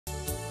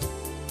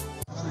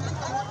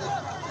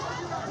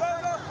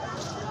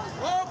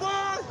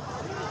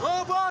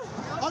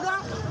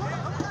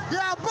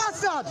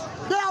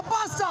bastard! They are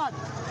bastard!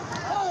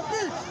 Oh,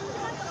 bitch!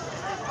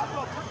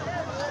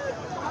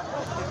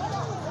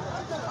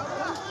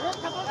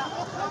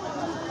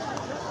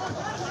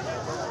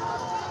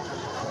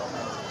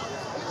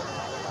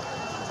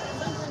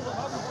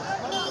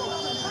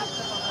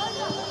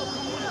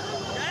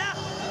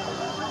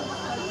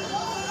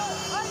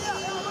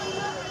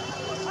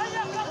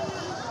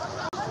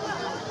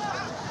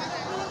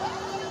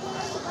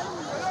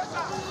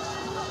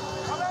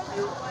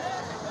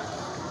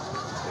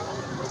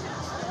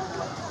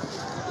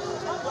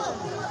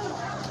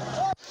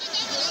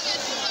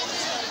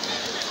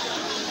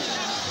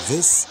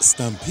 This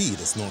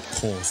stampede is not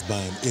caused by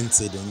an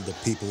incident the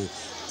people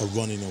are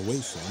running away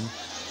from.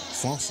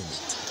 Far from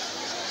it.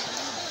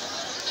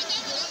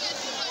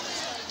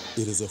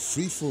 It is a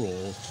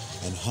free-for-all,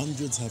 and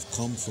hundreds have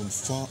come from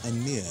far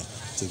and near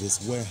to this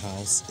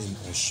warehouse in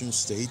Osun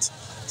State,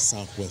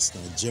 southwest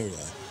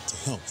Nigeria, to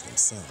help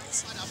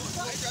themselves.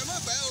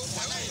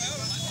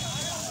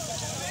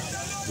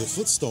 The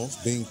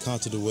foodstuff being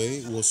carted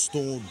away was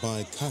stored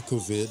by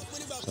Kakovid,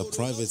 a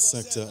private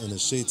sector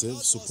initiative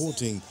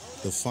supporting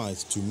the fight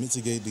to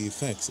mitigate the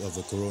effects of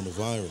the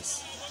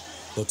coronavirus.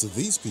 But to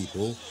these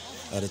people,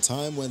 at a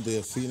time when they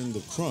are feeling the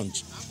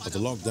crunch of the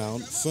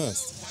lockdown,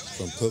 first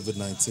from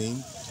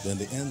COVID-19, then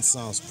the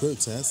EndSARS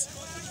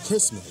protests,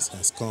 Christmas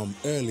has come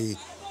early,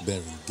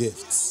 bearing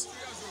gifts.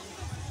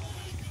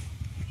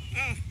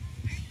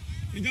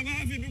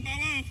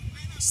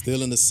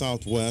 Still in the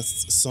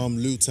southwest, some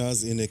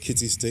looters in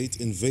Ekiti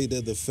State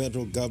invaded the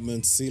federal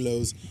government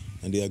silos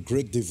and the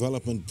Agric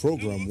Development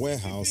Program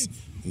warehouse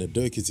in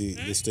Ado-Ekiti,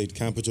 the state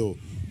capital,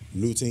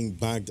 looting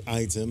bagged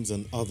items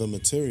and other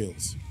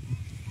materials.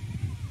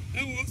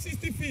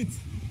 60 feet.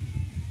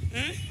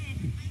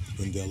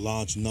 In their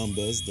large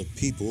numbers, the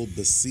people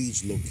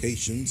besieged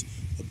locations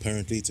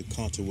apparently to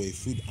cart away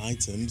food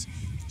items,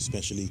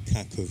 especially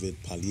COVID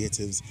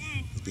palliatives,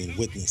 has been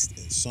witnessed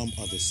in some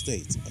other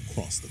states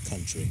across the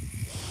country.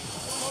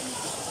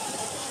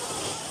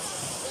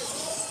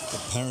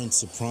 Apparent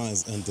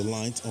surprise and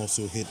delight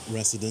also hit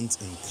residents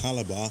in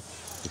Calabar,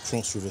 the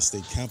Cross River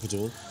State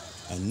capital,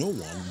 and no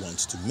one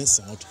wants to miss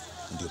out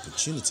on the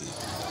opportunity.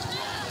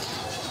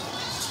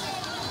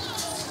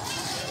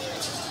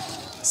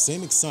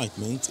 Same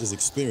excitement is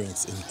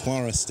experienced in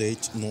Kwara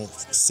State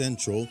North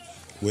Central,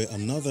 where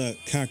another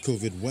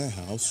COVID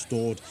warehouse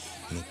stored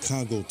in a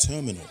cargo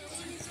terminal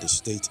at the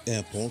state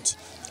airport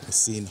has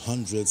seen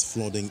hundreds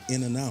flooding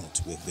in and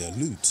out with their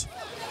loot.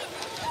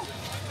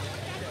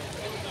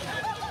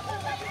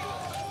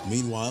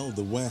 Meanwhile,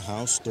 the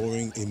warehouse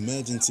storing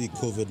emergency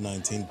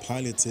COVID-19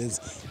 palliatives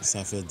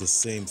suffered the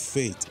same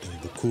fate in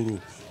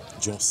Bukuru,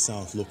 Jos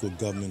South local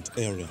government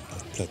area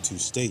of Plateau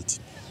State.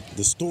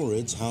 The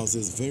storage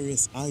houses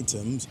various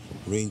items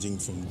ranging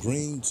from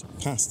grains,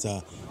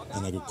 pasta,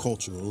 and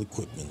agricultural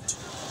equipment.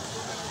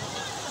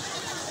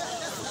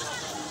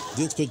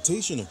 The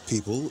expectation of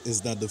people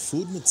is that the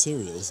food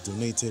materials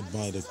donated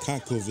by the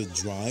COVID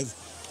drive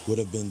would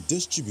have been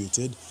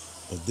distributed,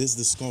 but this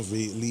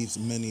discovery leaves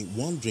many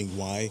wondering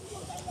why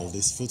all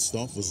this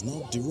foodstuff was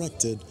not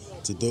directed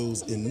to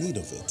those in need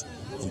of it.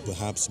 And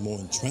perhaps more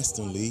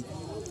interestingly,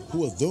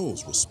 who are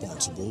those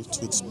responsible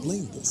to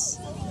explain this?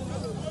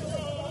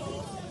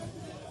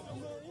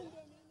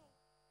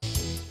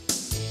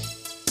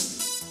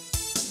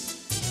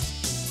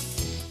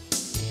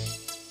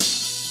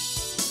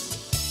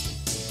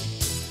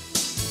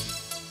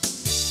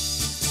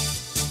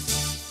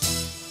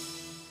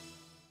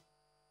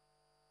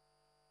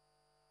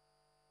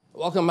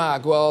 Welcome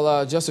back.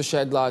 Well, just to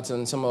shed light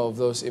on some of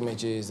those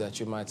images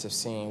that you might have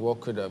seen, what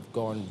could have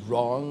gone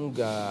wrong,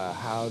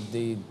 how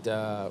did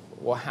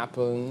what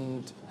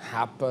happened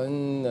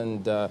happen,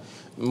 and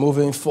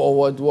moving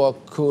forward,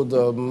 what could,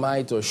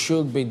 might, or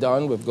should be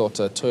done. We've got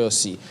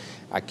Toyosi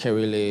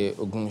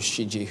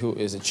Akerele-Ogunsiji, who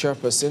is the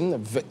chairperson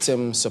of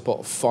Victim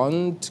Support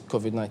Fund,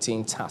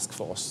 COVID-19 Task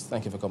Force.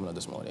 Thank you for coming on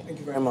this morning. Thank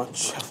you very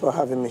much for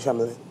having me,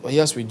 Shamli. Well,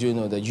 yes, we do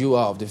know that you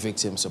are of the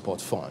Victim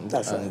Support Fund.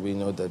 That's right. And we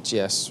know that,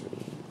 yes,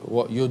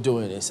 what you're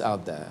doing is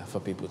out there for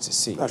people to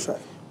see. That's right.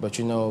 But,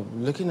 you know,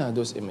 looking at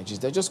those images,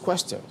 they're just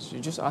questions. You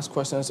just ask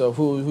questions of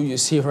who you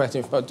see right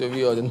in front of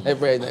you or the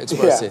very next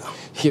person,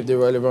 if the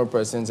relevant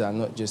persons are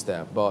not just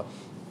there. But,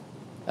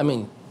 I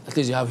mean, at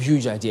least you have a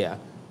huge idea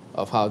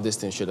of how this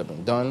thing should have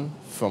been done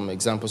from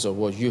examples of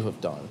what you have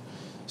done.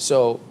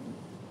 So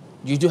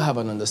you do have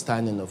an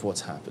understanding of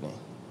what's happening.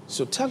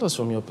 So tell us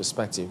from your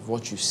perspective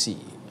what you see.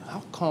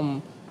 How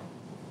come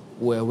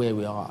we're where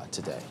we are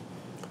today?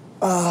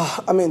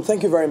 I mean,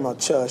 thank you very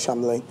much,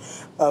 Shamli.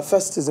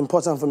 First, it's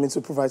important for me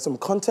to provide some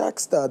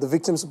context. The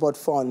Victim Support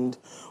Fund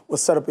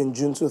was set up in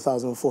June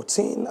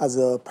 2014 as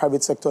a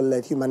private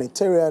sector-led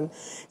humanitarian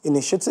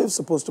initiative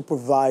supposed to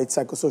provide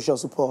psychosocial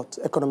support,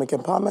 economic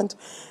empowerment,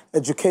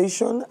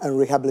 education, and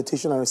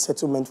rehabilitation and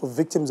resettlement for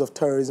victims of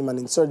terrorism and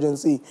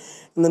insurgency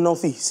in the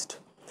Northeast.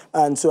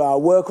 And so our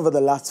work over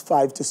the last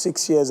 5 to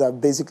 6 years have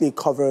basically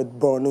covered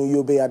Borno,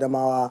 Yobe,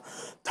 Adamawa,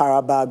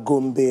 Taraba,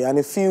 Gombe, and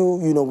a few,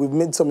 we've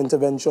made some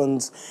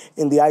interventions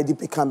in the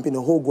IDP camp in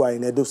Ohogwa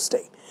in Edo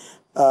State.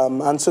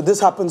 And so this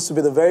happens to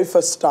be the very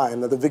first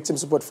time that the Victim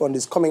Support Fund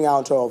is coming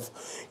out of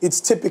its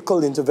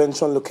typical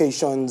intervention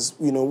locations,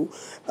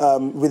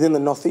 within the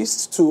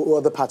Northeast to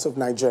other parts of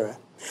Nigeria.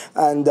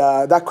 And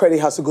that credit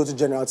has to go to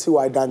General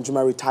T.Y.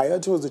 Danjuma,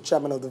 retired, who was the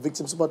chairman of the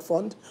Victim Support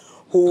Fund,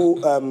 who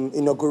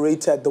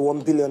inaugurated the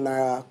 1 billion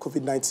naira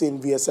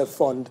COVID-19 VSF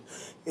fund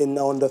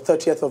on the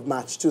 30th of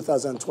March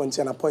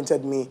 2020 and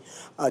appointed me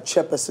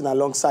chairperson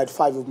alongside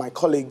 5 of my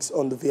colleagues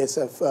on the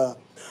VSF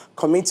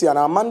committee. And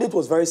our mandate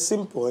was very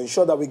simple: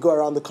 ensure that we go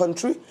around the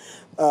country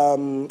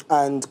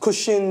and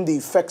cushion the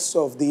effects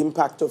of the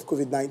impact of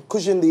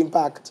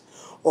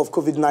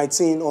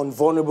COVID-19 on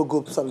vulnerable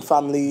groups and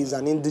families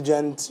and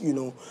indigent,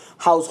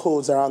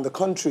 households around the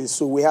country.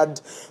 So we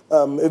had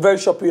a very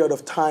short period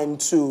of time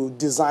to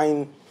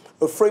design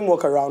a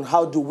framework around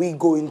how do we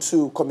go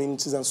into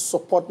communities and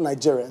support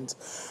Nigerians.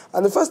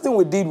 And the first thing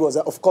we did was,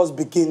 of course,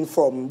 begin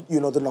from, the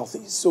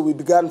Northeast. So we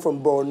began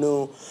from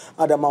Borno,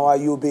 Adamawa,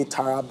 Yobe,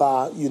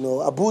 Taraba,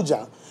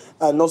 Abuja,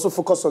 and also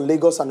focus on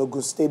Lagos and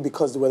Ogun State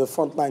because they were the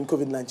frontline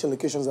COVID-19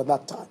 locations at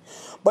that time.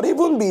 But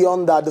even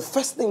beyond that, the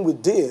first thing we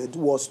did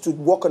was to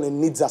work on a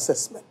needs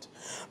assessment.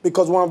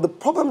 Because one of the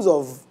problems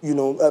of,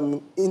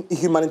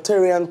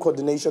 humanitarian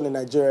coordination in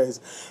Nigeria is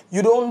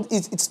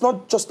it's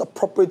not just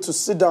appropriate to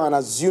sit down and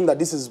assume that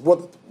this is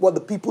what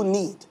the people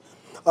need.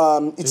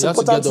 It's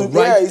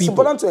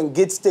important to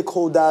engage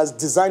stakeholders,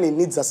 design a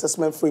needs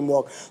assessment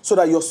framework so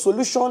that your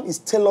solution is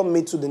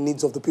tailor-made to the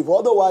needs of the people.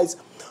 Otherwise,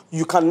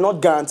 you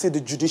cannot guarantee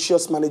the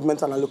judicious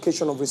management and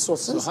allocation of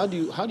resources.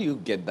 So how do you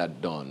get that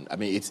done? I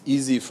mean, it's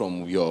easy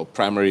from your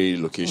primary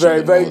location.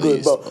 Very, very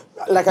good. But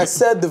like I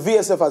said, the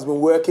VSF has been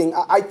working.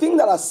 I think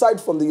that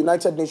aside from the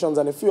United Nations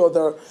and a few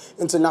other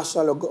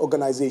international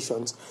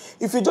organizations,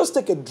 if you just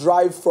take a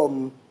drive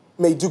from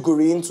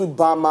Maiduguri into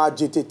Bama,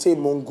 JTT,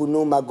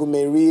 Monguno,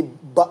 Magumeri,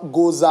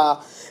 Goza,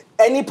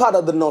 any part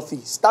of the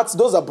Northeast.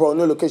 Those are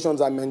Borno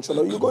locations I mentioned.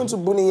 Or you go into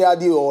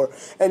Buniyadi or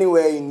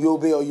anywhere in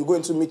Yobe, or you go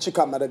into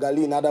Michika,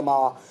 Madagali, in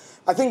Adamawa.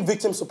 I think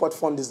Victim Support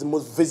Fund is the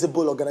most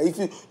visible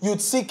organization. You'd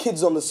see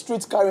kids on the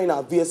streets carrying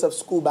our VSF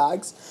school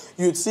bags.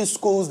 You'd see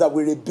schools that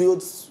we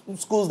rebuilt,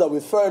 schools that we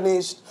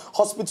furnished,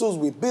 hospitals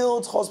we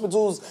built,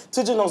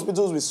 teaching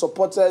hospitals we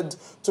supported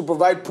to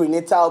provide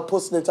prenatal,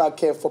 postnatal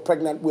care for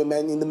pregnant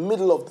women in the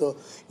middle of the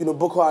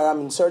Boko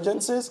Haram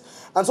insurgencies.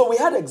 And so we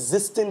had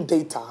existing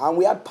data, and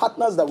we had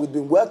partners that we'd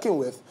been working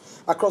with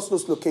across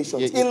those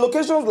locations. In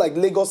locations like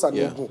Lagos and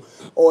Ogun,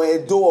 or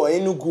Edo, or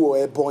Enugu,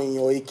 or Ebonyi,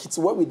 or Ekiti,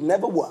 where we'd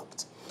never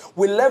worked.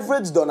 We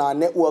leveraged on our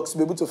networks to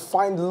be able to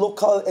find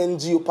local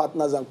NGO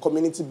partners and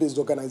community-based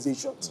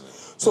organizations.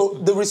 So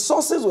the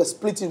resources were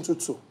split into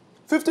two.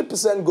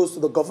 50% goes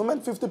to the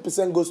government,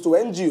 50% goes to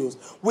NGOs,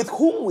 with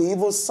whom we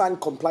even signed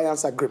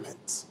compliance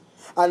agreements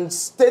and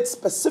state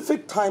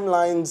specific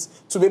timelines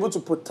to be able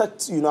to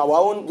protect, to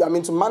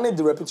manage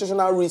the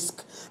reputational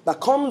risk that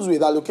comes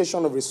with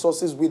allocation of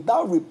resources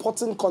without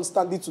reporting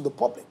constantly to the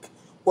public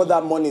what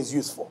that money is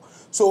used for.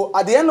 So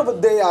at the end of the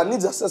day, our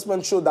needs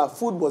assessment showed that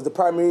food was the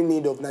primary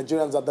need of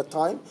Nigerians at the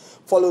time,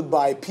 followed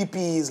by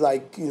PPEs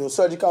like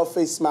surgical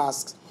face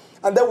masks.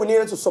 And then we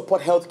needed to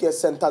support healthcare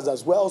centers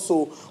as well.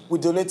 So we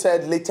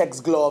donated latex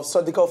gloves,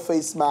 surgical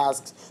face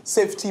masks,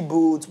 safety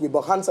boots, we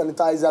bought hand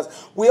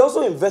sanitizers. We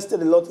also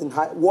invested a lot in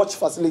wash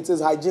facilities,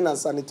 hygiene and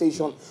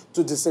sanitation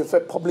to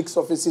disinfect public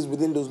surfaces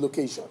within those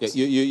locations.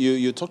 Yeah,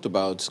 you talked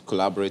about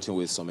collaborating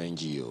with some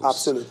NGOs.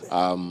 Absolutely.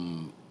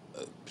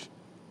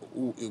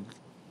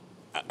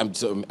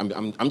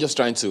 I'm just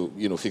trying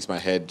to fix my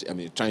head. I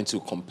mean, trying to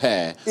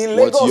compare in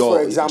Lagos,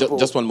 for example.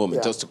 Just one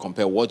moment, just to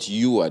compare what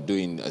you are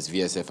doing as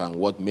VSF and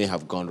what may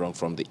have gone wrong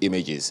from the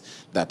images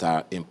that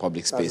are in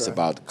public space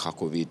about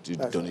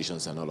COVID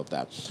donations and all of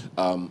that.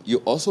 You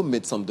also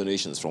made some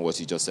donations from what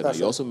you just said.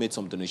 You also made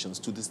some donations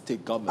to the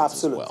state government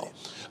as well.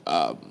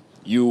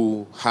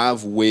 You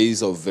have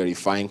ways of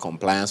verifying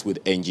compliance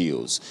with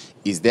NGOs.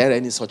 Is there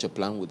any such a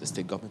plan with the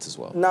state government as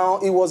well? Now,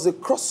 it was a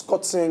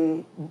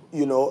cross-cutting,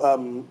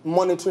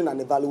 monitoring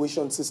and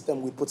evaluation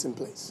system we put in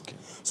place. Okay.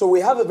 So we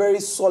have a very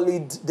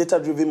solid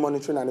data-driven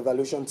monitoring and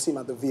evaluation team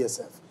at the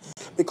VSF.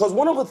 Because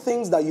one of the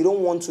things that you don't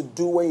want to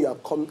do when you are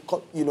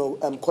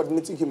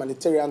coordinating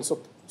humanitarian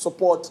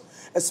support,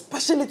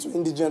 especially to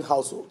indigent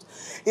households,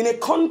 in a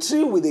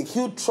country with a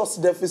huge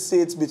trust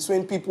deficit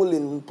between people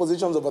in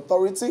positions of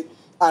authority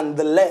and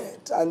the led,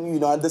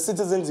 and and the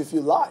citizens, if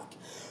you like,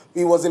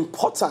 it was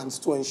important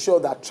to ensure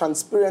that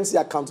transparency,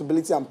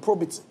 accountability, and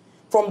probity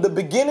from the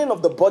beginning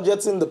of the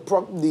budgeting, the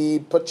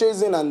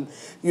purchasing, and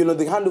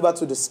the handover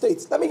to the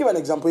states. Let me give an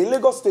example. In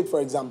Lagos State, for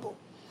example,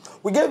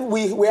 we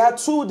had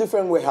 2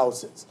 different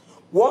warehouses.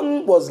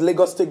 One was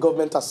Lagos State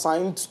government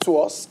assigned to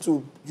us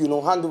to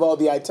hand over all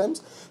the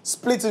items,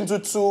 split into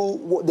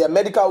 2. Their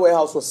medical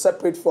warehouse was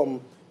separate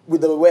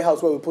with the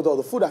warehouse where we put all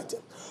the food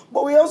items.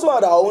 But we also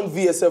had our own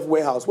VSF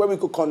warehouse where we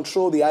could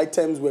control the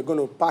items we're going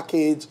to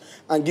package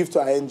and give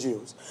to our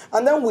NGOs.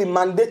 And then we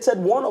mandated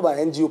one of our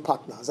NGO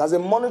partners as a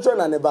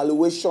monitoring and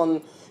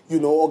evaluation,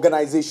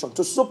 organization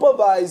to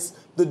supervise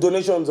the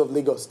donations of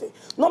Lagos State.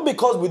 Not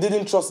because we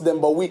didn't trust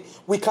them, but we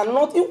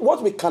cannot,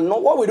 what we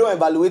don't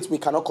evaluate, we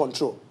cannot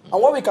control.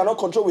 And what we cannot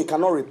control, we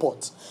cannot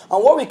report.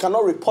 And what we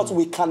cannot report,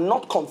 we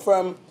cannot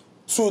confirm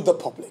to the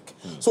public.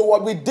 So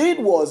what we did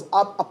was,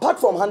 apart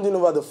from handing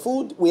over the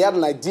food, we had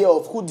an idea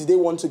of who did they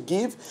want to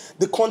give.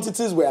 The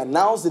quantities were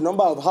announced, the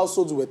number of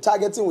households we were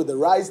targeting with the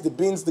rice, the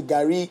beans, the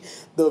gari,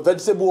 the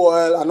vegetable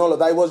oil, and all of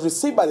that. It was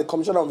received by the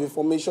Commissioner of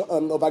Information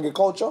of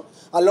Agriculture,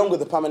 along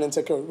with the Permanent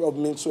Secretary of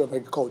Ministry of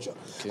Agriculture.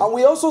 Okay. And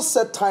we also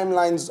set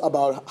timelines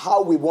about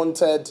how we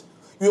wanted,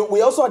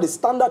 we also had a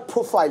standard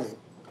profiling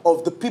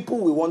of the people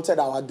we wanted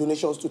our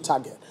donations to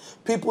target.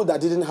 People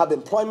that didn't have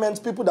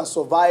employment, people that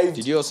survived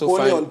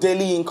only on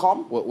daily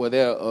income.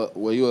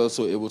 Were you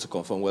also able to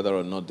confirm whether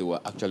or not they were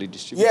actually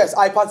distributed? Yes,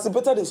 I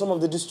participated in some of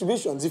the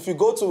distributions. If you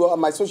go to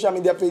my social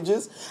media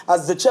pages,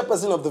 as the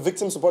chairperson of the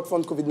Victim Support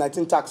Fund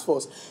COVID-19 Task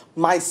Force,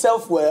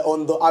 myself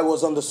I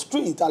was on the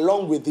street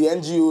along with the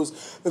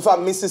NGOs. In fact,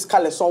 Mrs.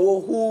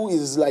 Kalesonwo, who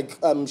is like,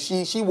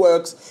 she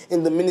works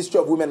in the Ministry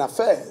of Women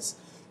Affairs.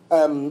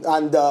 And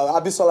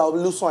Abisola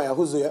Olusoya,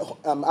 who's the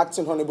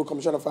acting Honorable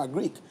Commissioner for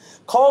Agric,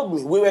 called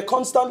me. We were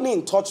constantly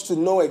in touch to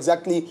know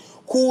exactly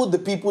who the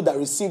people that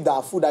received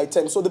our food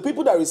items. So the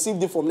people that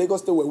received it from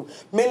Lagos State were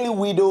mainly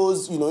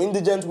widows,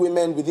 indigent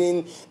women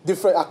within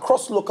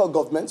across local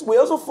governments. We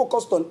also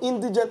focused on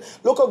indigent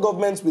local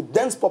governments with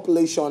dense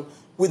population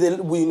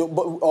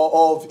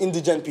of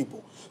indigent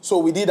people. So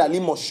we did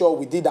Alimosho,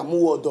 we did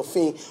Amuwo,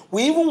 Dauphin.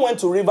 We even went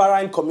to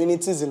riverine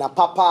communities in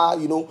Apapa,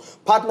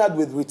 partnered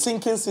with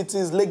Rethinking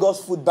Cities,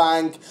 Lagos Food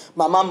Bank,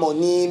 Mama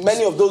Money,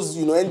 many of those,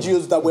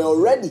 NGOs that were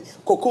already,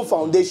 Cocoon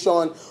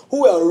Foundation,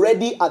 who were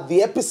already at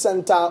the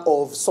epicenter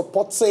of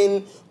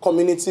supporting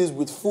communities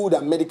with food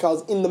and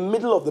medicals in the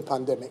middle of the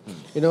pandemic.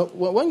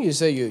 When you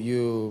say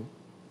you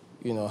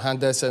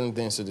handed certain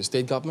things to the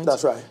state government.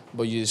 That's right.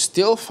 But you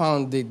still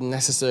found it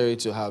necessary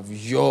to have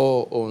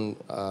your own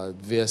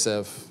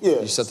VSF.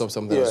 Yes. You set up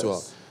something as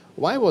well.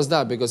 Why was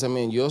that? Because,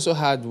 you also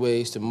had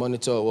ways to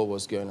monitor what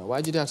was going on. Why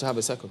did you have to have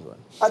a second one?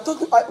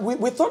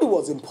 We thought it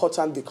was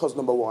important because,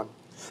 number one,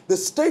 the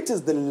state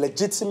is the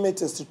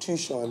legitimate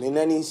institution in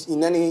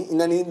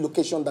any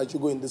location that you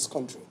go in this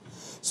country.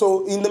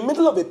 So in the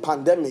middle of a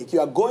pandemic, you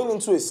are going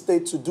into a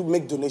state to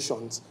make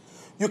donations.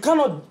 You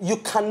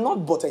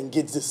cannot but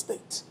engage the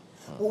state.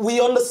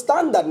 We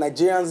understand that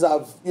Nigerians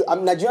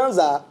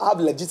have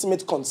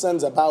legitimate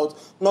concerns about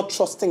not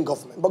trusting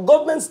government, but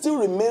government still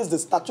remains the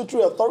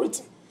statutory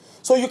authority.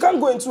 So you can't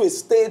go into a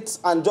state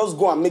and just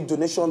go and make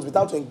donations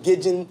without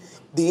engaging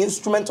the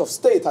instrument of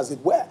state, as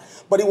it were.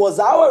 But it was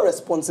our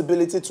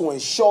responsibility to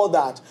ensure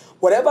that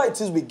whatever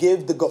it is we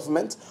gave the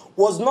government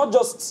was not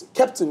just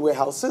kept in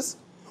warehouses,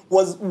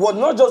 was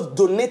not just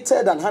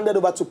donated and handed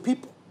over to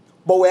people,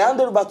 but were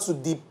handed over to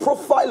the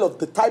profile of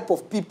the type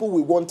of people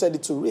we wanted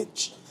it to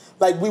reach.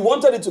 Like, we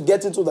wanted it to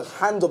get into the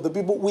hands of the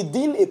people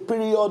within a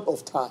period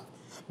of time.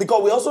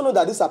 Because we also know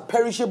that these are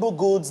perishable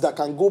goods that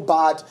can go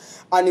bad,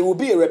 and it will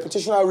be a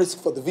reputational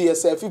risk for the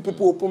VSF if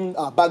people open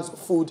bags of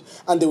food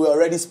and they were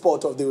already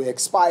spoiled or they were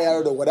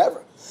expired or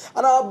whatever.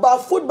 And our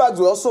food bags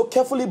were also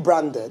carefully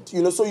branded,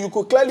 so you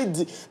could clearly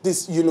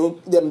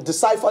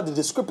decipher the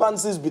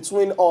discrepancies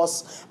between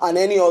us and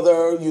any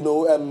other,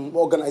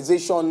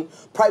 organization,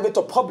 private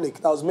or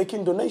public, that was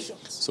making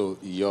donations. So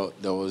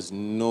there was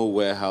no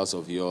warehouse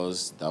of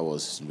yours that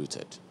was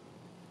looted?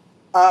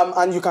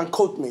 And you can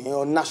quote me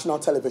on national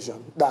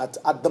television that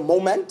at the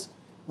moment,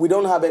 we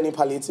don't have any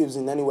palliatives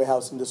in any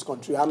warehouse in this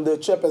country. I'm the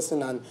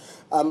chairperson,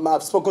 and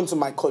I've spoken to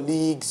my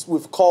colleagues.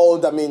 We've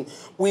called.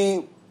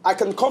 I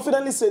can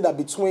confidently say that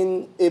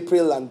between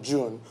April and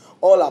June,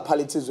 all our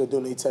palliatives were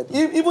donated.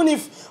 Even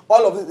if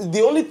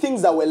the only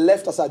things that were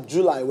left as at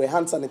July were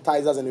hand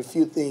sanitizers and a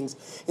few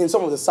things in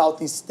some of the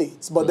southeast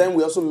states. But then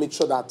we also made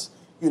sure that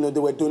they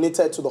were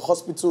donated to the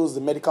hospitals,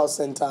 the medical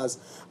centers,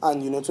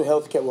 and to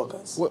healthcare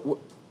workers.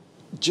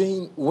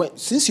 Jane,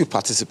 since you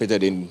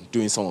participated in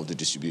doing some of the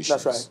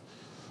distributions, that's right.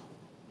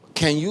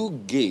 Can you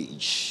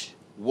gauge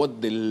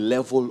what the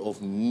level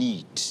of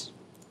need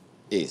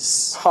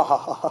is?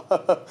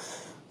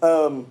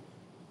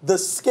 The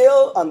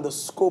scale and the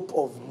scope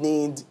of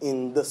need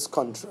in this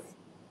country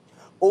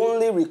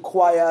only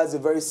requires a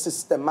very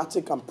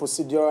systematic and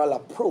procedural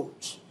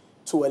approach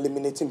to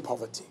eliminating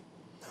poverty.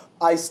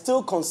 I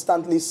still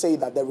constantly say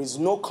that there is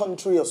no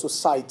country or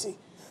society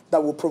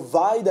that will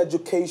provide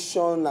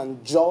education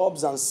and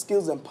jobs and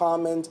skills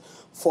empowerment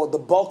for the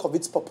bulk of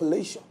its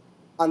population.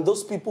 And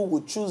those people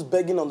will choose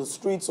begging on the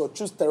streets or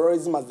choose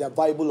terrorism as their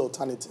viable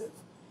alternative.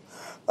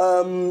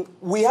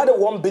 We had a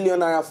 1 billion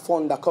naira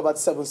fund that covered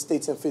 7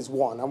 states in phase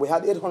 1, and we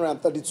had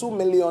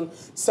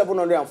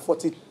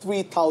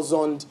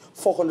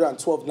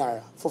 832,743,412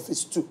 naira for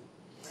phase 2.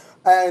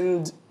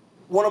 And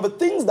one of the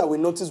things that we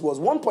noticed was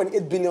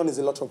 1.8 billion is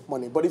a lot of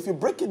money, but if you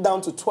break it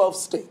down to 12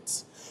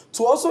 states,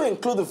 to also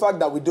include the fact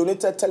that we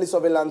donated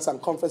telesurveillance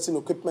and conferencing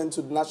equipment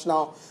to the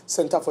National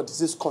Center for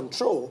Disease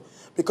Control,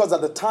 because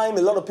at the time,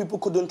 a lot of people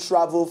couldn't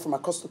travel from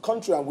across the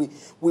country, and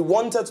we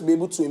wanted to be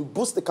able to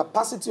boost the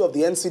capacity of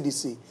the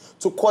NCDC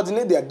to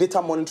coordinate their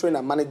data monitoring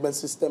and management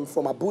system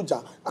from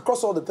Abuja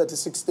across all the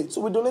 36 states.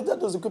 So we donated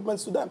those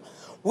equipments to them.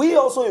 We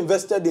also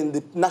invested in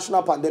the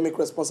National Pandemic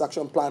Response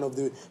Action Plan of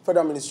the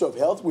Federal Ministry of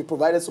Health. We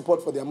provided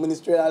support for their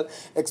Ministerial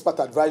Expert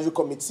Advisory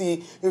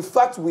Committee. In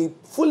fact, we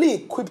fully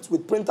equipped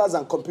with printers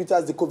and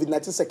computers the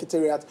COVID-19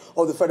 Secretariat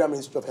of the Federal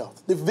Ministry of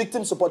Health. The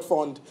Victim Support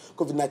Fund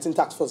COVID-19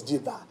 Task Force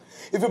did that.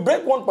 If you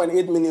break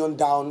 1.8 million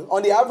down,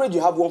 on the average,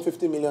 you have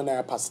 150 million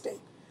naira per state.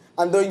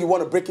 And then you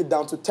want to break it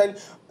down to 10.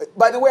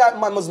 By the way, I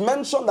must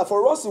mention that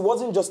for us, it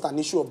wasn't just an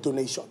issue of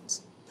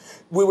donations.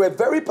 We were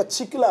very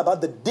particular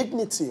about the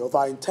dignity of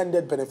our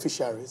intended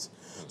beneficiaries.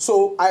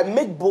 So I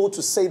make bold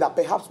to say that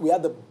perhaps we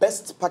had the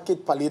best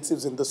packaged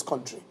palliatives in this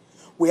country.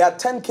 We had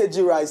 10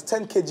 kg rice,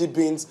 10 kg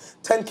beans,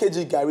 10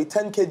 kg gari,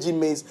 10 kg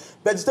maize.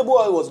 Vegetable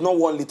oil was not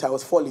 1 liter, it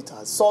was 4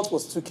 liters. Salt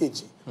was 2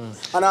 kg.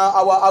 And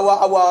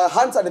our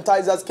hand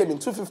sanitizers came in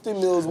 250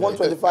 mils,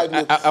 125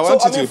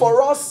 mils.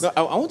 For us... No,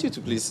 I want you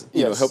to please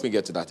help me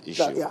get to that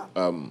issue.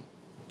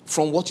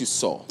 From what you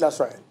saw, that's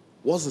right.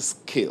 What's the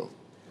scale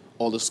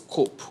or the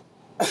scope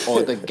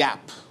or the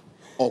gap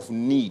of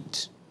need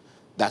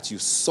that you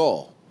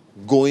saw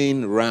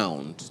going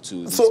round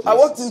to this place? I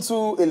walked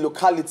into a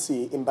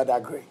locality in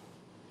Badagry.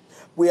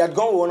 We had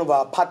gone with one of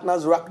our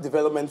partners, Rock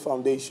Development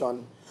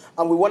Foundation,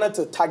 and we wanted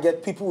to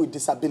target people with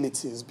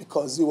disabilities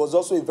because it was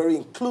also a very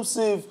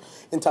inclusive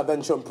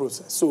intervention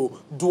process. So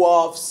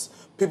dwarfs,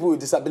 people with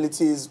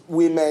disabilities,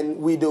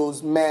 women,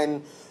 widows,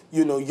 men,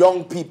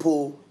 young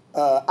people,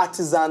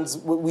 artisans.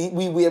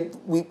 We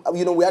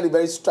had a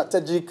very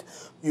strategic,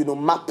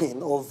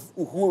 mapping of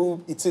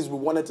who it is we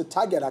wanted to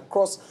target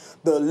across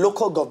the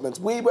local government.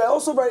 We were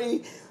also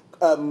very...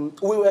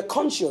 we were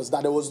conscious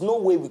that there was no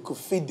way we could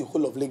feed the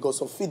whole of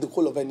Lagos or feed the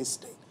whole of any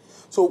state.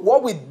 So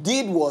what we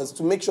did was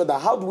to make sure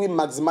that how do we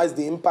maximize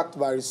the impact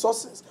of our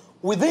resources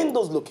within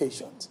those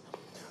locations.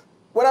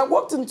 When I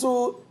walked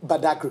into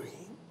Badagry,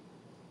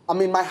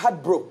 my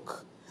heart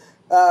broke.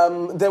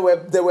 There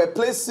were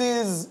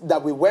places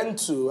that we went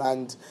to,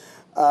 and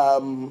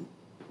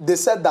they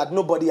said that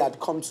nobody had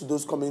come to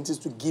those communities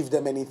to give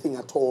them anything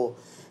at all.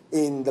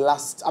 In the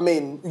last,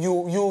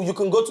 you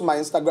can go to my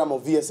Instagram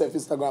or VSF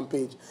Instagram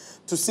page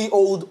to see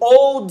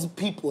old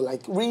people,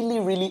 like really,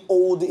 really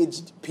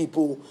old-aged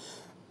people.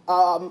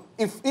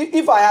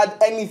 If I had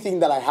anything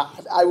that I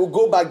had, I would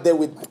go back there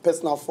with my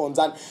personal funds.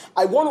 And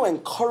I want to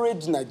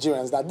encourage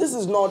Nigerians that this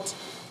is not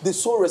the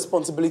sole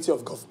responsibility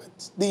of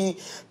government.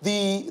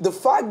 The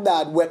fact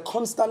that we're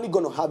constantly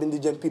going to have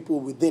indigent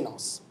people within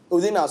us,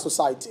 within our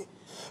society,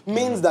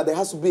 means that there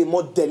has to be a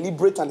more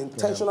deliberate and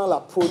intentional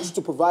approach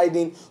to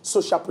providing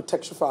social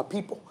protection for our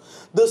people.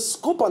 The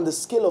scope and the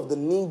scale of the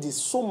need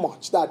is so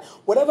much that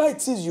whatever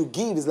it is you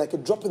give is like a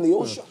drop in the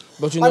ocean.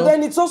 But and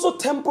then it's also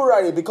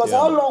temporary, because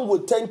how long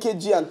would 10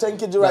 kg and 10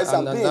 kg rice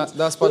and beans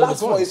last for a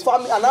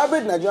family, an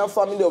average Nigerian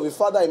family of a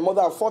father, a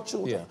mother, and 4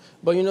 children? Yeah,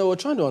 but we're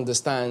trying to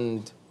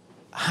understand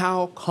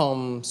how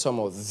come some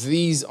of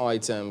these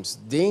items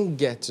didn't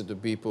get to the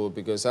people,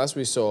 because as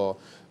we saw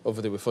over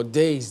there for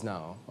days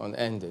now on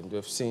ending,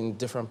 we've seen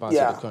different parts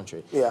of the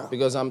country.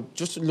 Because I'm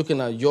just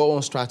looking at your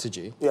own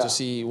strategy to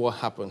see what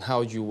happened, how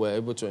you were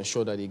able to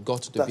ensure that it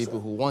got to the people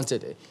who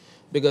wanted it.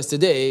 Because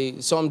today,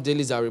 some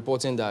dailies are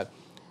reporting that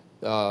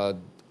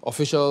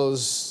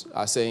officials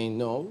are saying,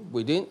 no,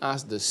 we didn't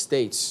ask the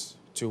states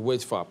to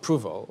wait for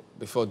approval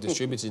before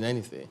distributing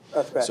anything.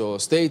 So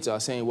states are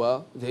saying,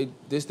 well,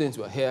 these things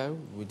were here,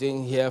 we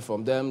didn't hear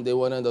from them, they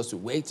wanted us to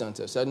wait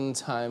until certain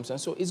times, and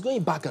so it's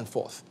going back and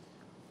forth.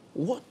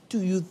 What do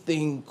you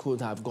think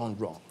could have gone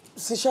wrong?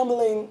 See,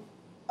 Chamberlain,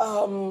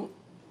 I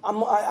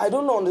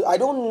don't know. I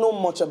don't know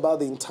much about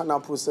the internal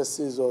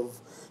processes of,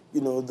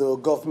 the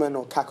government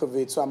or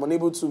CACOVID, so I'm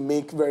unable to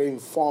make very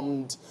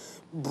informed,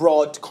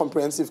 broad,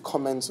 comprehensive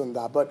comments on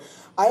that. But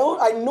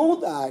I know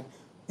that,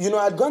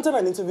 I had granted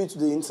an interview to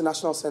the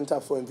International Center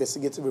for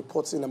Investigative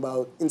Reporting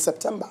in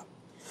September,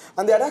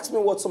 and they had asked me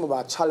what some of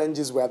our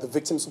challenges were at the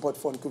Victim Support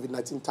Fund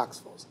COVID-19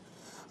 Task Force,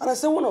 and I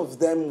said one of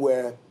them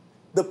were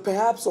the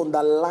perhaps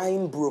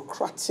underlying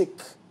bureaucratic,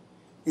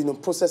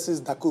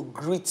 processes that could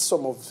greet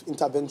some of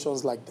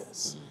interventions like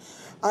this.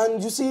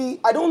 And you see,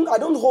 I don't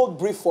hold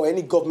brief for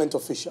any government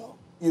official.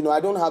 I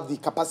don't have the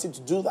capacity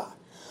to do that.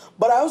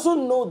 But I also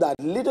know that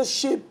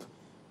leadership,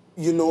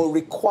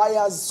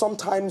 requires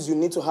sometimes you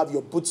need to have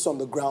your boots on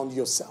the ground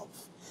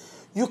yourself.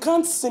 You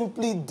can't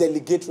simply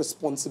delegate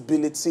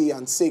responsibility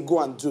and say, go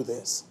and do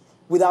this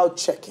without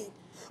checking.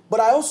 But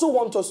I also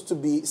want us to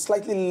be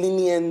slightly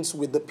lenient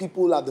with the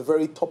people at the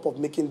very top of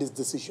making these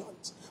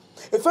decisions.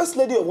 A first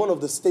lady of one of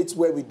the states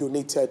where we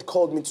donated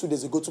called me 2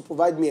 days ago to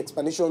provide me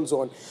explanations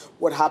on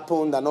what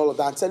happened and all of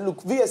that, and said,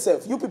 look,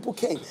 VSF, you people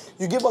came.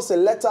 You gave us a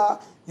letter,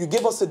 You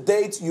gave us a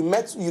date,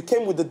 you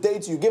came with the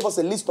date, you gave us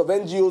a list of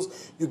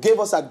NGOs, you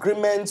gave us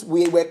agreements,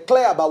 we were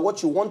clear about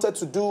what you wanted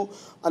to do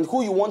and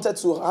who you wanted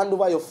to hand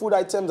over your food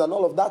items and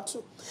all of that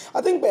too.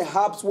 I think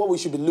perhaps what we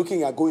should be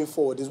looking at going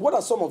forward is what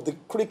are some of the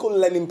critical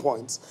learning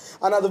points.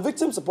 And at the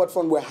Victim Support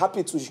Fund, we're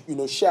happy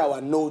to share our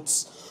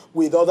notes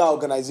with other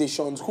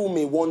organizations who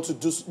may want to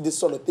do this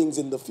sort of things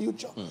in the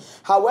future.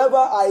 However,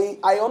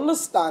 I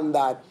understand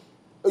that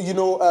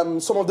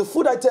some of the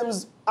food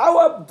items,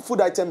 our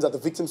food items at the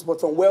Victim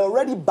Support Fund were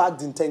already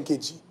bagged in 10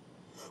 kg.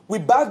 We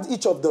bagged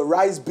each of the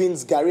rice,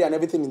 beans, gari, and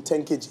everything in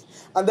 10 kg,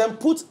 and then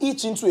put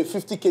each into a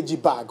 50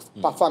 kg bag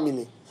per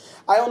family.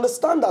 I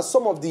understand that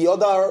some of the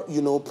other,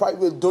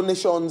 private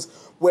donations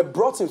were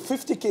brought in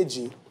 50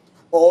 kg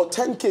or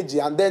 10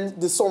 kg, and then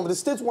some of the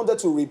states wanted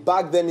to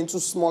rebag them into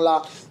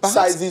smaller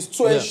sizes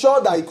to ensure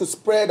that it could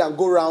spread and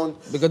go around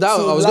because that,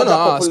 to I was going to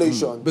ask,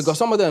 populations. because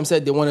some of them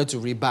said they wanted to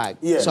rebag.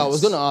 Yes. So I was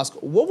going to ask,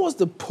 what was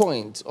the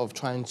point of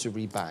trying to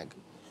rebag?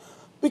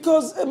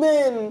 Because,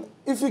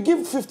 if you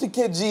give 50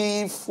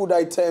 kg food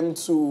item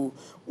to,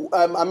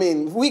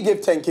 we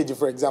gave 10 kg,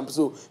 for example.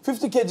 So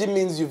 50 kg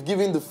means you've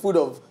given the food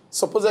of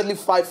supposedly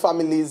 5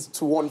 families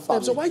to 1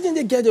 family. So why didn't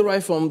they get it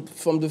right from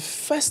the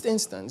first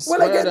instance?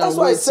 Well, again, that's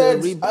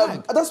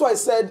why I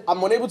said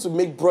I'm unable to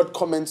make broad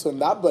comments on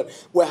that, but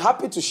we're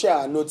happy to share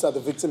our notes at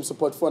the Victim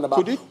Support Fund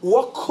about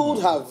what could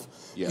have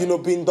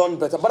been done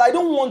better. But I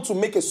don't want to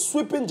make a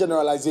sweeping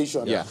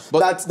generalization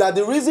that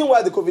the reason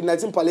why the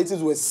COVID-19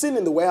 palliatives were seen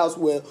in the warehouse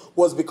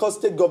was because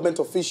state government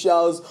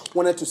officials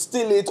wanted to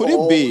steal it,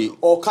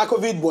 or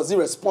Kakovid was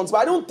irresponsible.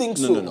 I don't think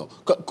so. No.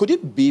 Could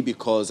it be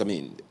because,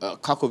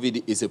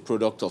 Kakovid is a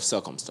product of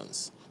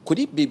circumstance? Could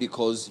it be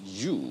because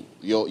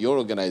your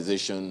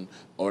organization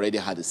already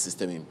had a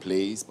system in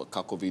place, but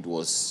Kakovid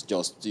was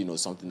just,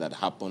 something that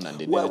happened and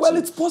they Well,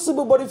 it's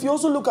possible, but if you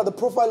also look at the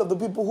profile of the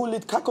people who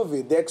lead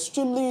Kakovid, they're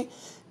extremely,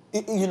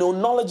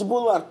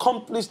 knowledgeable,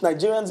 accomplished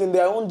Nigerians in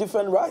their own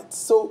different rights.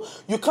 So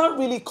you can't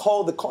really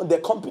call their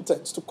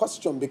competence to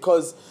question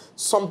because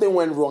something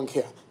went wrong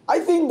here. I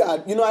think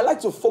that, I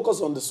like to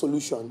focus on the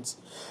solutions.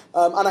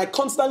 And I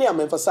constantly am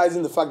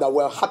emphasizing the fact that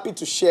we're happy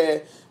to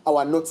share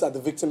our notes at the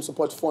Victim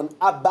Support Fund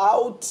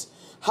about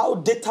how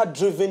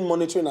data-driven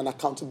monitoring and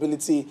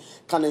accountability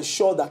can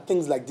ensure that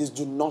things like this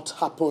do not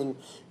happen,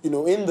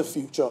 in the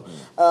future.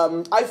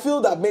 I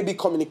feel that maybe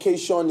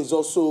communication is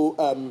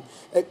also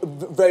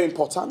very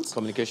important.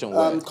 Communication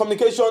where?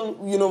 Communication,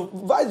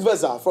 vice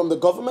versa, from the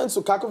government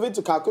to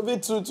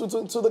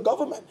Kakovid to the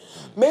government.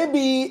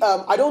 Maybe,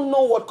 I don't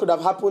know what could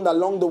have happened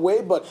along the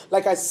way, but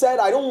like I said,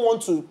 I don't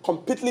want to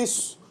completely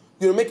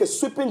make a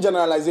sweeping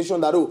generalization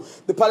that,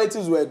 the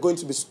palliatives were going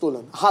to be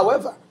stolen.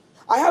 However,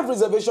 I have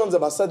reservations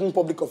about certain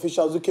public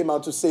officials who came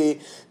out to say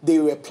they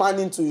were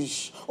planning to...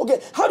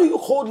 how do you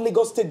hold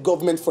Lagos State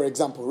government, for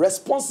example,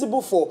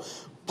 responsible for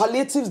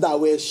palliatives that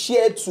were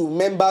shared to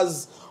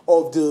members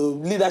of the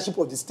leadership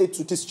of the state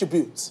to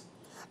distribute?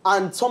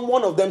 And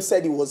one of them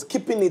said he was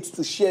keeping it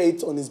to share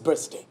it on his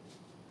birthday.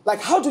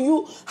 Like, how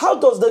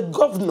does the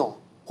governor,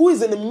 who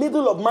is in the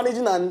middle of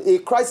managing a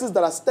crisis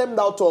that has stemmed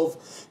out of,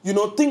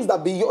 things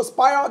that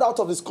spiraled out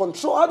of his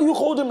control, how do you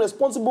hold him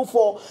responsible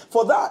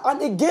for that?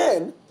 And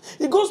again,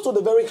 it goes to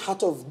the very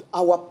heart of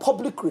our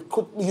public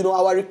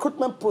our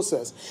recruitment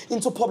process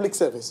into public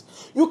service.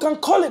 You can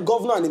call a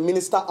governor and a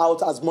minister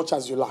out as much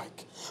as you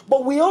like,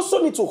 but we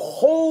also need to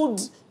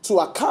hold to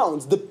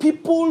account the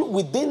people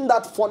within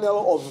that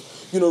funnel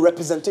of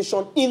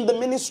representation in the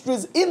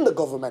ministries, in the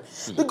government.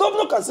 The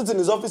governor can sit in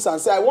his office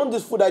and say, I want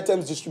these food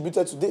items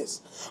distributed to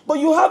this. But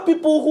you have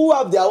people who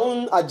have their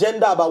own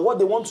agenda about what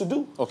they want to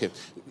do. Okay.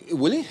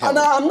 Will it help? And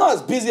I'm not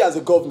as busy as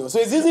a governor, so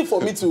it's easy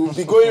for me to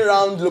be going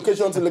around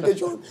location to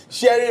location,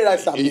 sharing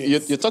rice and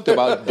beans. You talked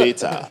about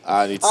data,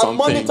 and it's I'm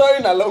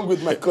monitoring along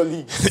with my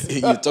colleagues.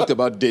 You talked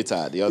about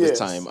data the other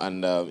time,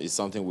 and it's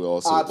something we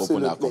also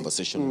open our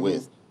conversation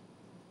with.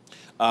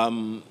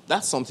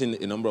 That's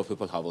something a number of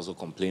people have also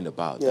complained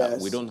about. Yes.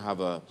 That we don't have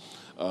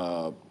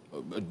a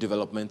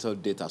developmental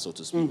data, so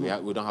to speak.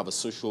 We don't have a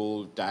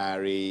social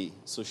diary,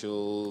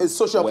 social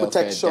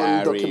protection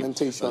diary,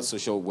 documentation,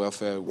 social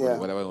welfare,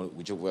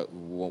 whichever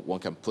one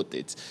can put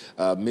it.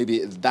 Maybe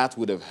that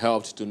would have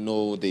helped to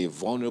know the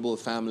vulnerable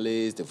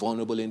families, the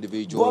vulnerable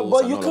individuals.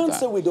 But you can't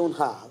say we don't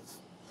have.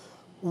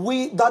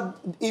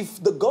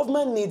 If the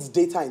government needs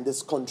data in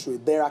this country,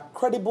 there are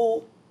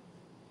credible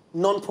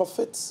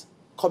non-profits,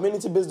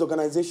 community-based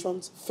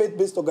organizations,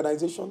 faith-based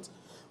organizations,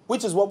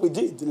 which is what we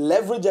did.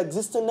 Leverage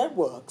existing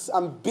networks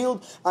and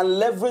build and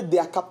leverage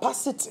their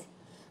capacity.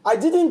 I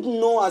didn't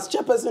know, as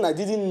chairperson, I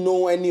didn't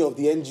know any of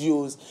the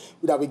NGOs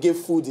that we gave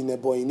food in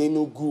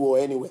Enugu or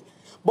anywhere.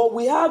 But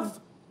we have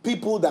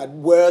people that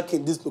work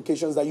in these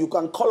locations that you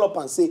can call up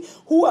and say,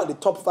 who are the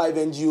top 5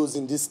 NGOs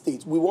in this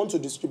state? We want to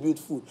distribute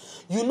food.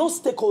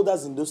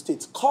 Stakeholders in those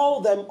states.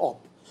 Call them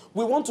up.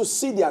 We want to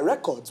see their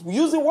records.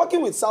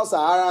 Working with South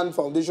Saharan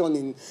Foundation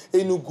in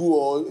Enugu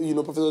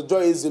or Professor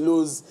Joy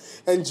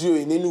Ezelo's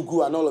NGO in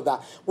Enugu and all of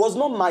that was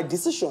not my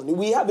decision.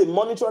 We have a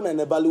monitoring and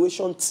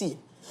evaluation team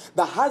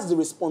that has the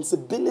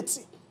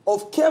responsibility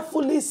of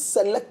carefully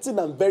selecting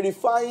and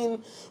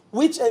verifying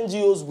which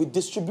NGOs we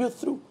distribute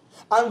through.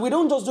 And we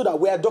don't just do that.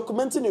 We are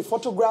documenting in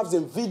photographs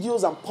and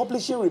videos and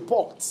publishing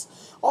reports.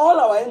 All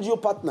our NGO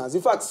partners,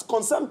 in fact,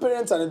 concerned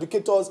parents and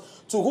educators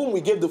to whom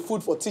we gave the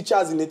food for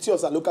teachers in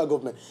Etios and local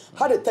government,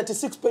 had a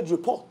 36-page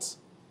report.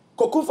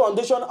 Cocoon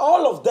Foundation,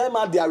 all of them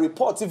had their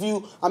reports. If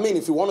you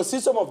want to see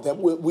some of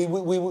them,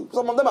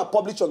 some of them are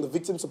published on the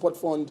Victim Support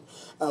Fund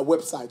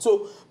website.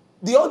 So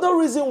the other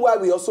reason why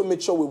we also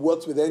make sure we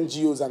work with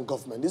NGOs and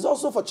government is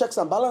also for checks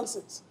and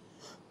balances.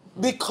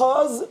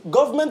 Because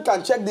government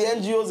can check the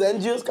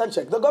NGOs can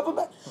check the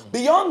government.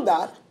 Beyond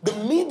that, the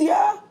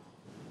media,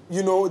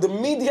 the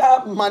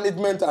media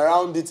management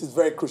around it is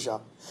very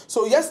crucial.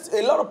 So yes,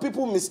 a lot of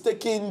people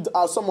mistaking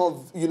some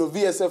of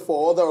VSF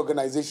for other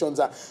organizations.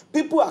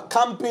 People are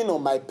camping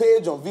on my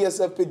page, on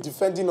VSF page,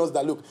 defending us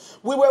that, look,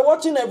 we were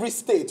watching every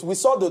state. We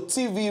saw the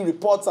TV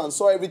reports and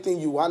saw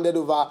everything you handed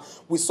over.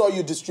 We saw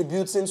you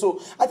distributing.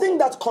 So I think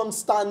that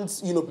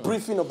constant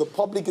briefing of the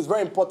public is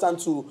very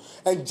important to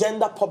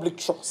engender public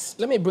trust.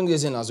 Let me bring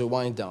this in as we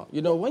wind down.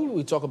 When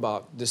we talk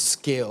about the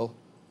scale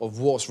of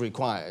what's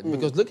required,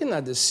 because looking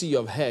at the sea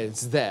of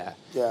heads there,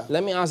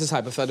 let me ask this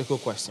hypothetical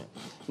question.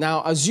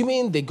 Now,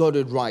 assuming they got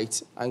it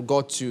right and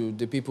got to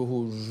the people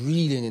who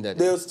really needed it,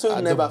 they'll still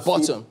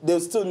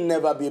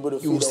never be able to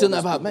feed. You will still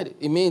never have met it.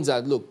 It means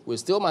that, look, we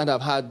still might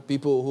have had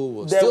people who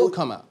will still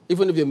come out,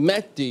 even if you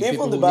met the people who needed it.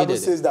 Even the Bible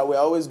says that we're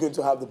always going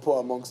to have the poor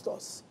amongst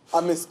us.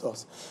 Amidst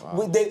us.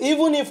 Wow.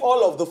 Even if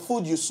all of the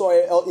food you saw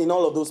in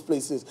all of those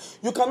places,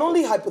 you can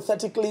only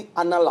hypothetically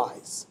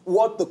analyze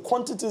what the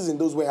quantities in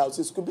those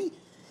warehouses could be.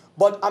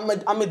 But I'm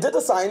a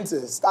data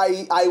scientist.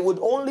 I would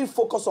only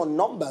focus on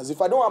numbers.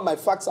 If I don't have my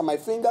facts at my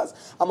fingers,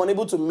 I'm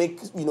unable to make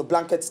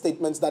blanket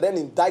statements that then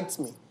indict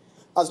me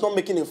as not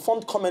making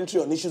informed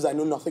commentary on issues I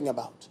know nothing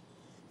about.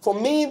 For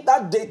me,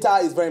 that data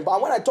is very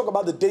important. And when I talk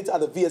about the data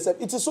at the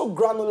VSF, it is so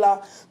granular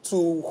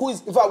to who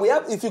is... In fact,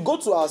 if you go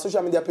to our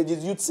social media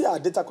pages, you'd see our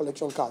data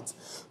collection cards.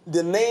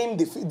 The name,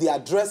 the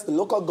address, the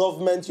local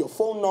government, your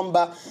phone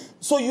number.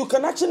 So you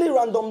can actually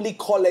randomly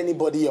call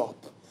anybody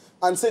up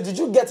and say, did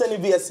you get any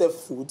VSF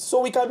food?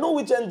 So we can know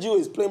which NGO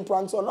is playing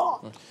pranks or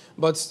not.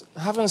 But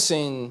having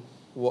seen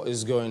what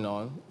is going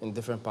on in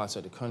different parts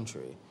of the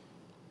country,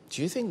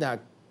 do you think that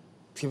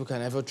people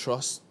can ever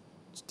trust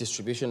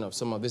distribution of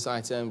some of these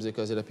items?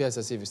 Because it appears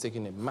as if it's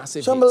taking a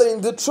massive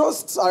Chamberlain, the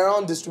trust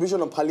around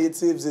distribution of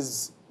palliatives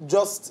is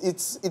just,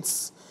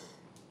 it's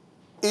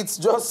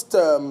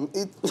a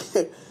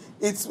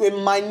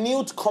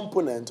minute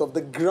component of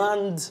the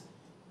grand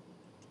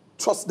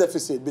trust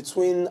deficit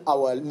between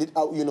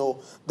the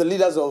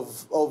leaders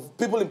of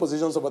people in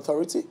positions of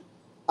authority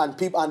and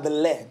the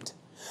led.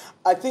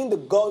 I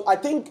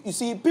think you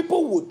see,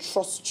 people would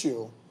trust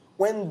you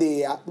when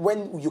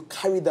you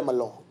carry them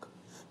along.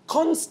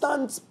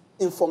 Constant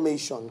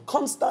information,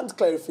 constant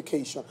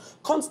clarification,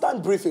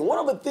 constant briefing. One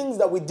of the things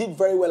that we did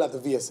very well at the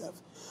VSF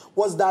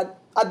was that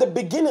at the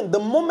beginning, the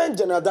moment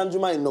General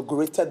Danjuma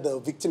inaugurated the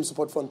Victim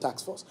Support Fund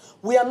Task Force,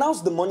 we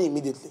announced the money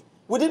immediately.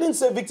 We didn't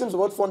say Victim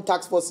Support Fund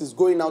Task Force is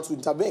going out to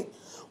intervene.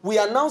 We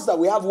announced that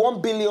we have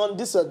 1 billion.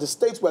 These are the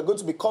states we're going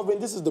to be covering.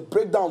 This is the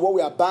breakdown of what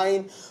we are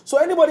buying. So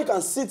anybody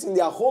can sit in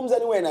their homes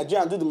anywhere in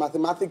Nigeria and do the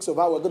mathematics of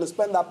how we're going to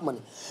spend that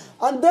money.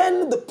 And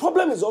then the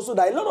problem is also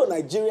that a lot of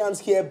Nigerians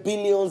hear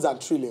billions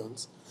and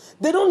trillions.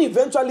 They don't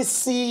eventually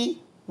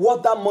see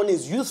what that money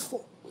is used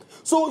for.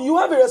 So you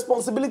have a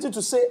responsibility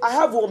to say, I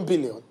have 1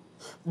 billion.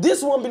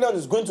 This 1 billion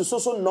is going to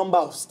so number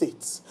of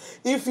states.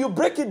 If you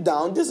break it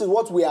down, this is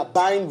what we are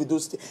buying with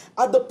those states.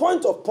 At the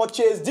point of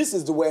purchase, this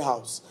is the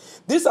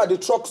warehouse. These are the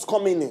trucks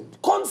coming in.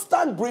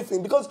 Constant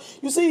briefing, because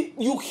you see,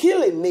 you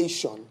heal a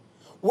nation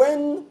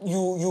when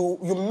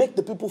you make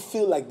the people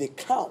feel like they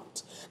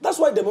count. That's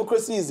why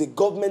democracy is a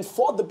government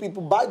for the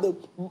people, by the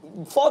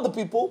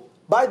people,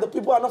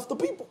 and of the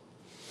people.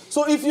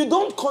 So if you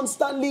don't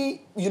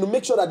constantly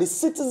make sure that the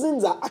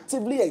citizens are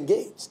actively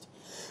engaged,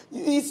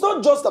 it's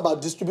not just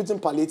about distributing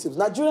palliatives.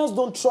 Nigerians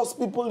don't trust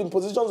people in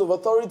positions of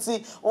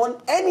authority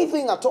on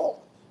anything at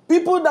all.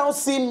 People now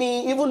see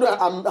me, even though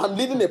I'm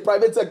leading a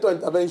private sector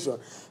intervention,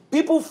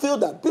 people feel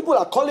that people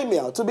are calling me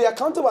out to be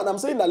accountable, and I'm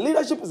saying that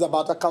leadership is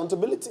about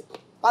accountability.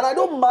 And I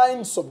don't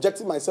mind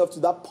subjecting myself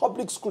to that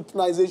public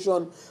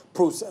scrutinization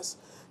process.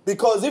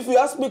 Because if you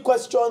ask me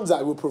questions,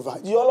 I will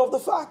provide you all of the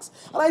facts.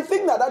 And I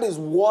think that is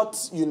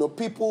what,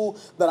 people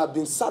that have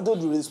been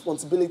saddled with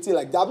responsibility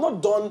like that. I've not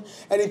done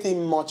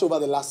anything much over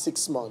the last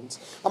 6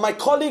 months. And my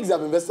colleagues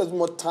have invested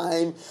more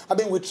time. I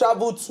mean, we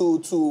traveled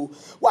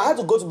I had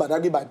to go to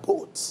Badagry by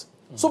boat.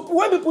 So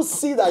when people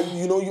see that,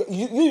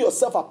 you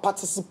yourself are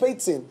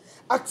participating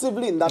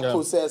actively in that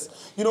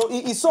process,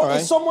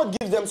 it somewhat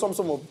gives them some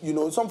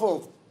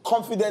form of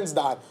confidence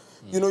that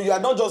you are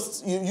not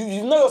just,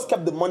 you've not just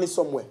kept the money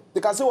somewhere. They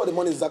can see what the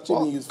money is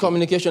actually used for.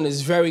 Communication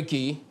is very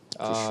key.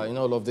 Appreciate in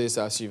all of this,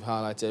 as you've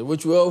highlighted,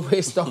 which we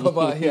always talk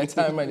about here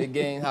time and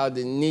again, how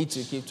they need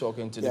to keep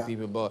talking to the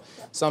people. But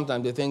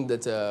sometimes they think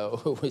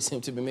that we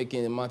seem to be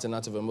making a mountain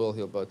out of a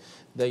molehill. But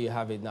there you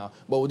have it now.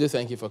 But we do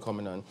thank you for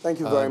coming on. Thank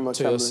you very much,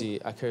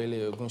 Toyosi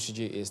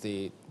Akerele-Ogunsiji is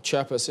the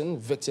chairperson,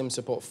 Victim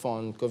Support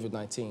Fund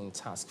COVID-19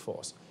 Task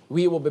Force.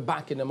 We will be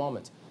back in a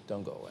moment.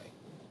 Don't go away.